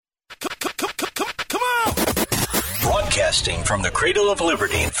Broadcasting from the cradle of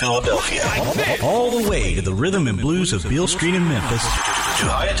liberty in Philadelphia. All the way to the rhythm and blues of Beale Street in Memphis. To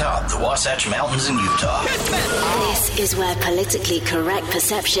high atop the Wasatch Mountains in Utah. This is where politically correct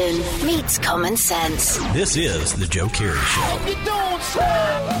perception meets common sense. This is The Joe Kerry Show.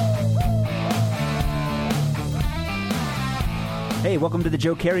 Hey, welcome to The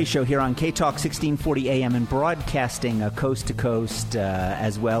Joe Kerry Show here on K-Talk 1640 AM and broadcasting coast to coast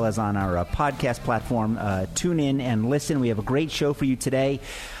as well as on our podcast platform. Tune in and listen. We have a great show for you today.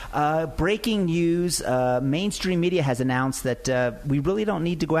 Breaking news, mainstream media has announced that we really don't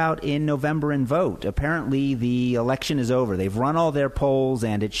need to go out in November and vote. Apparently, the election is over. They've run all their polls,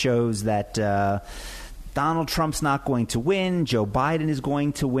 and it shows that Donald Trump's not going to win, Joe Biden is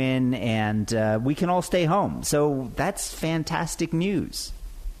going to win, and we can all stay home. So that's fantastic news.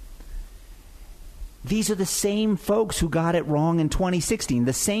 These are the same folks who got it wrong in 2016.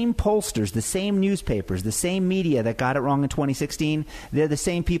 The same pollsters, the same newspapers, the same media that got it wrong in 2016. They're the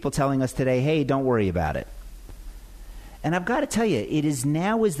same people telling us today, hey, don't worry about it. And I've got to tell you, it is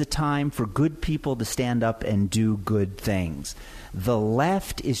now is the time for good people to stand up and do good things. The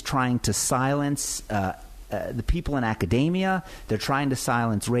left is trying to silence the people in academia. They're trying to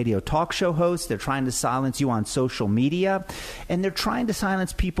silence radio talk show hosts. They're trying to silence you on social media. And they're trying to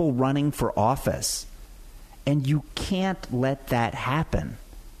silence people running for office. And you can't let that happen,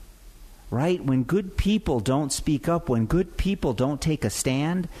 right? When good people don't speak up, when good people don't take a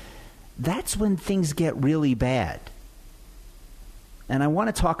stand, that's when things get really bad. And I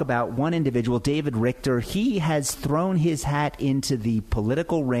want to talk about one individual, David Richter. He has thrown his hat into the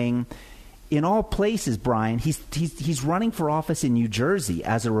political ring in all places, Brian. He's running for office in New Jersey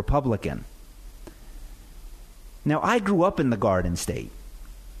as a Republican. Now, I grew up in the Garden State.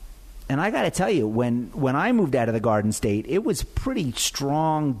 And I got to tell you, when I moved out of the Garden State, it was pretty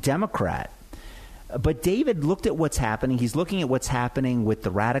strong Democrat. But David looked at what's happening. He's looking at what's happening with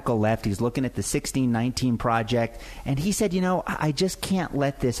the radical left. He's looking at the 1619 Project. And he said, I just can't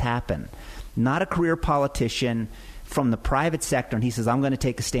let this happen. Not a career politician from the private sector. And he says, I'm going to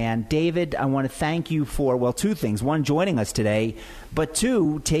take a stand. David, I want to thank you for, well, two things. One, joining us today. But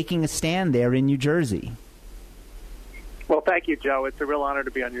two, taking a stand there in New Jersey. Well, thank you, Joe. It's a real honor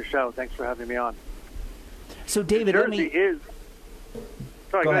to be on your show. Thanks for having me on. So, David, New Jersey is...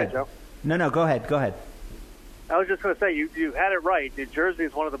 Sorry, go ahead, Joe. No, go ahead. I was just going to say, you had it right. New Jersey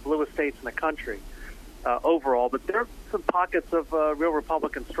is one of the bluest states in the country overall, but there are some pockets of real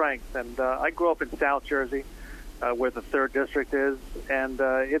Republican strength. And I grew up in South Jersey, where the 3rd District is, and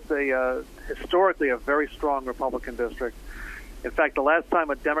it's historically a very strong Republican district. In fact, the last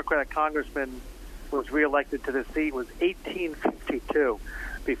time a Democratic congressman was reelected to the seat was 1852,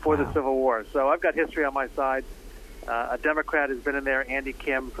 before the Civil War. So I've got history on my side. A Democrat has been in there, Andy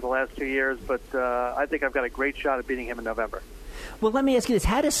Kim, for the last 2 years, but I think I've got a great shot at beating him in November. Well, let me ask you this.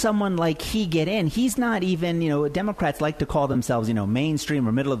 How does someone like he get in? He's not even, Democrats like to call themselves, mainstream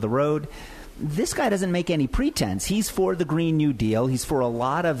or middle of the road. This guy doesn't make any pretense. He's for the Green New Deal. He's for a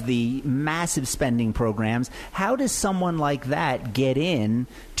lot of the massive spending programs. How does someone like that get in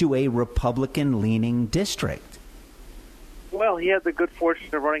to a Republican-leaning district? Well, he had the good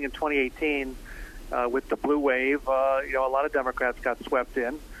fortune of running in 2018 with the blue wave. A lot of Democrats got swept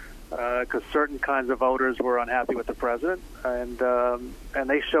in because certain kinds of voters were unhappy with the president, and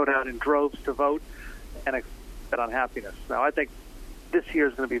they showed out in droves to vote and expressed that unhappiness. Now, I think this year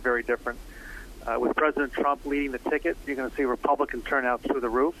is going to be very different. With President Trump leading the ticket, you're going to see Republican turnout through the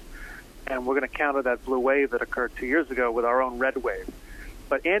roof, and we're going to counter that blue wave that occurred 2 years ago with our own red wave.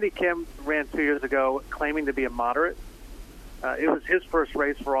 But Andy Kim ran 2 years ago claiming to be a moderate. It was his first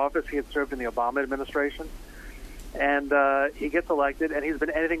race for office. He had served in the Obama administration. And he gets elected, and he's been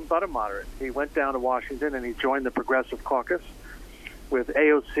anything but a moderate. He went down to Washington, and he joined the Progressive Caucus with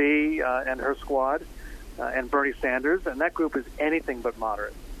AOC and her squad and Bernie Sanders, and that group is anything but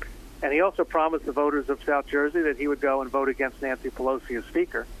moderate. And he also promised the voters of South Jersey that he would go and vote against Nancy Pelosi as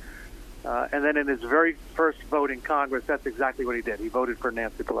Speaker. And then in his very first vote in Congress, that's exactly what he did. He voted for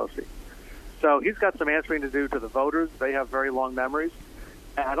Nancy Pelosi. So he's got some answering to do to the voters. They have very long memories.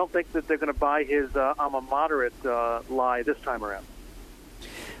 And I don't think that they're going to buy his I'm a moderate lie this time around.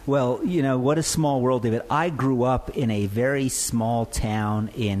 Well, what a small world, David. I grew up in a very small town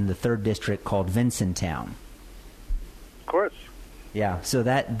in the 3rd District called Vincenttown. Of course. Yeah, so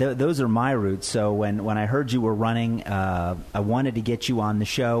those are my roots. So when I heard you were running, I wanted to get you on the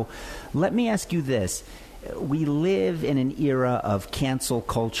show. Let me ask you this. We live in an era of cancel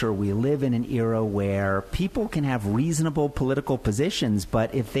culture. We live in an era where people can have reasonable political positions,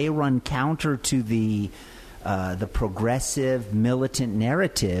 but if they run counter to the progressive militant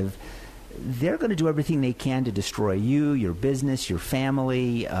narrative, they're going to do everything they can to destroy you, your business, your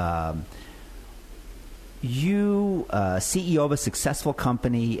family. You, CEO of a successful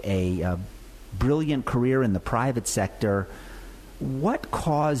company, a brilliant career in the private sector. What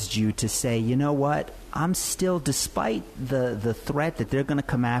caused you to say, you know what, I'm still, despite the threat that they're going to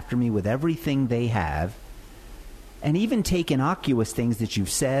come after me with everything they have, and even take innocuous things that you've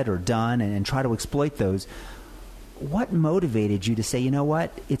said or done and try to exploit those, what motivated you to say, you know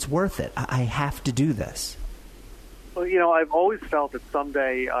what, it's worth it. I have to do this? Well, I've always felt that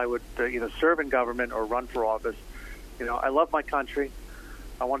someday I would either serve in government or run for office. I love my country.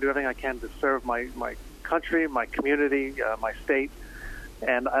 I want to do everything I can to serve my country, my community, my state.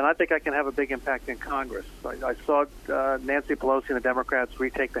 And I think I can have a big impact in Congress. I saw Nancy Pelosi and the Democrats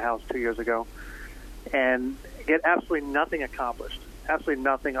retake the House 2 years ago and get absolutely nothing accomplished, absolutely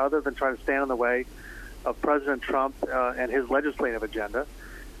nothing other than try to stand in the way of President Trump and his legislative agenda.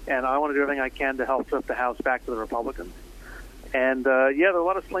 And I want to do everything I can to help flip the House back to the Republicans. And, there are a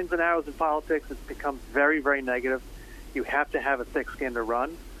lot of slings and arrows in politics. It's become very, very negative. You have to have a thick skin to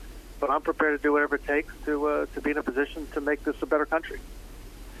run. But I'm prepared to do whatever it takes to be in a position to make this a better country.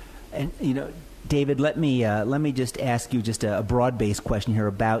 And, David, let me just ask you just a broad-based question here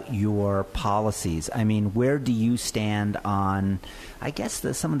about your policies. I mean, where do you stand on, I guess,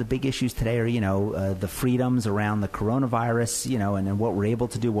 some of the big issues today are, the freedoms around the coronavirus, and what we're able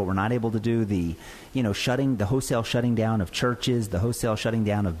to do, what we're not able to do, the wholesale shutting down of churches, the wholesale shutting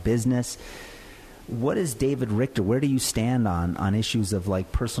down of business. What is David Richter? Where do you stand on issues of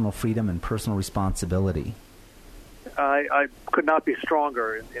like personal freedom and personal responsibility? I could not be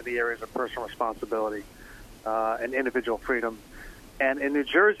stronger in the areas of personal responsibility and individual freedom. And in New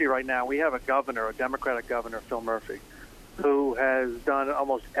Jersey right now, we have a Democratic governor, Phil Murphy, who has done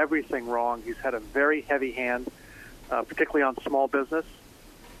almost everything wrong. He's had a very heavy hand, particularly on small business.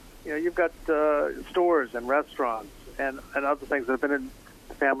 You've got stores and restaurants and other things that have been in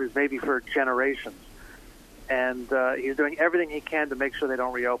families maybe for generations. And he's doing everything he can to make sure they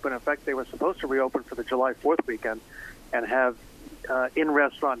don't reopen. In fact, they were supposed to reopen for the July 4th weekend and have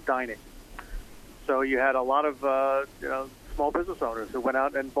in-restaurant dining. So you had a lot of small business owners who went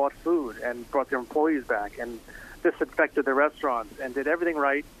out and bought food and brought their employees back and disinfected the restaurants and did everything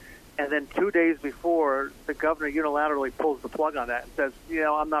right. And then 2 days before, the governor unilaterally pulls the plug on that and says,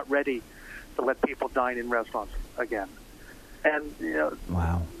 I'm not ready to let people dine in restaurants again. And,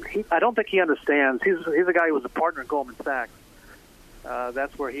 wow. I don't think he understands. He's a guy who was a partner at Goldman Sachs.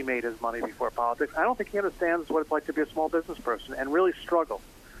 That's where he made his money before politics. I don't think he understands what it's like to be a small business person and really struggle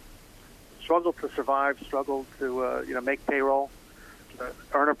to survive, struggle to make payroll,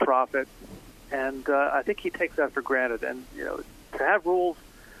 earn a profit, and I think he takes that for granted. And to have rules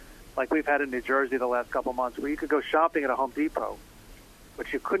like we've had in New Jersey the last couple of months, where you could go shopping at a Home Depot,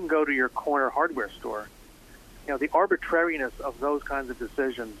 but you couldn't go to your corner hardware store. The arbitrariness of those kinds of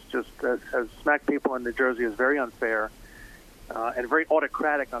decisions just has smacked people in New Jersey as very unfair and very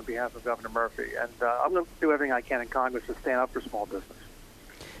autocratic on behalf of Governor Murphy. And I'm going to do everything I can in Congress to stand up for small business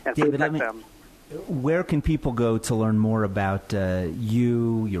and David, protect them. Where can people go to learn more about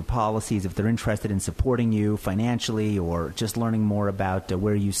you, your policies, if they're interested in supporting you financially or just learning more about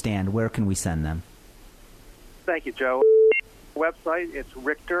where you stand? Where can we send them? Thank you, Joe. Website, it's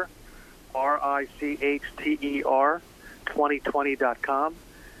Richter, RICHTER, 2020.com.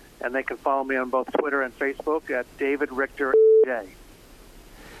 And they can follow me on both Twitter and Facebook at David Richter J.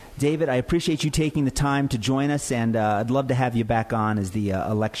 David, I appreciate you taking the time to join us, and I'd love to have you back on as the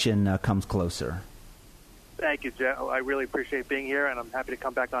election comes closer. Thank you, Joe. I really appreciate being here, and I'm happy to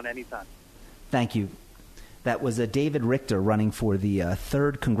come back on anytime. Thank you. That was David Richter running for the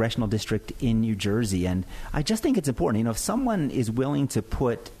 3rd Congressional District in New Jersey. And I just think it's important. If someone is willing to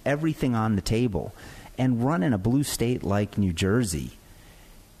put everything on the table and run in a blue state like New Jersey,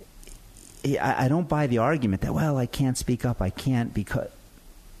 I don't buy the argument that, I can't speak up, I can't because...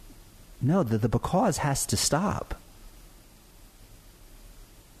 No, the because has to stop.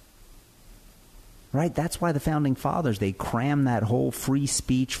 Right? That's why the Founding Fathers, they crammed that whole free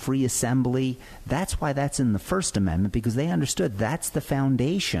speech, free assembly. That's why that's in the First Amendment, because they understood that's the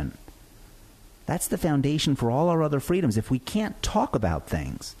foundation. That's the foundation for all our other freedoms. If we can't talk about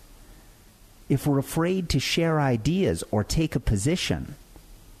things, if we're afraid to share ideas or take a position,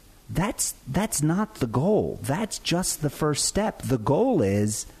 that's not the goal. That's just the first step. The goal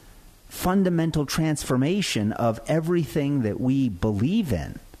is fundamental transformation of everything that we believe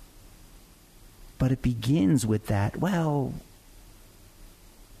in. But it begins with that,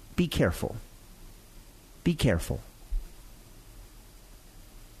 be careful. Be careful.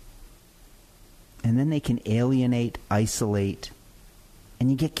 And then they can alienate, isolate, and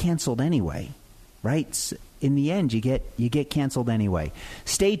you get canceled anyway, right? In the end, you get canceled anyway.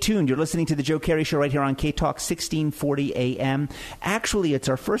 Stay tuned. You're listening to the Joe Kerry Show right here on K-Talk 1640 AM. Actually, it's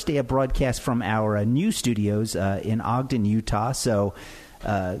our first day of broadcast from our new studios in Ogden, Utah. So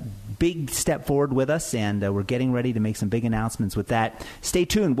big step forward with us, and we're getting ready to make some big announcements with that. Stay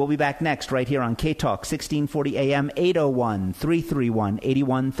tuned. We'll be back next right here on K-Talk 1640 AM,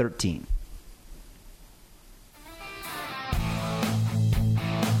 801-331-8113.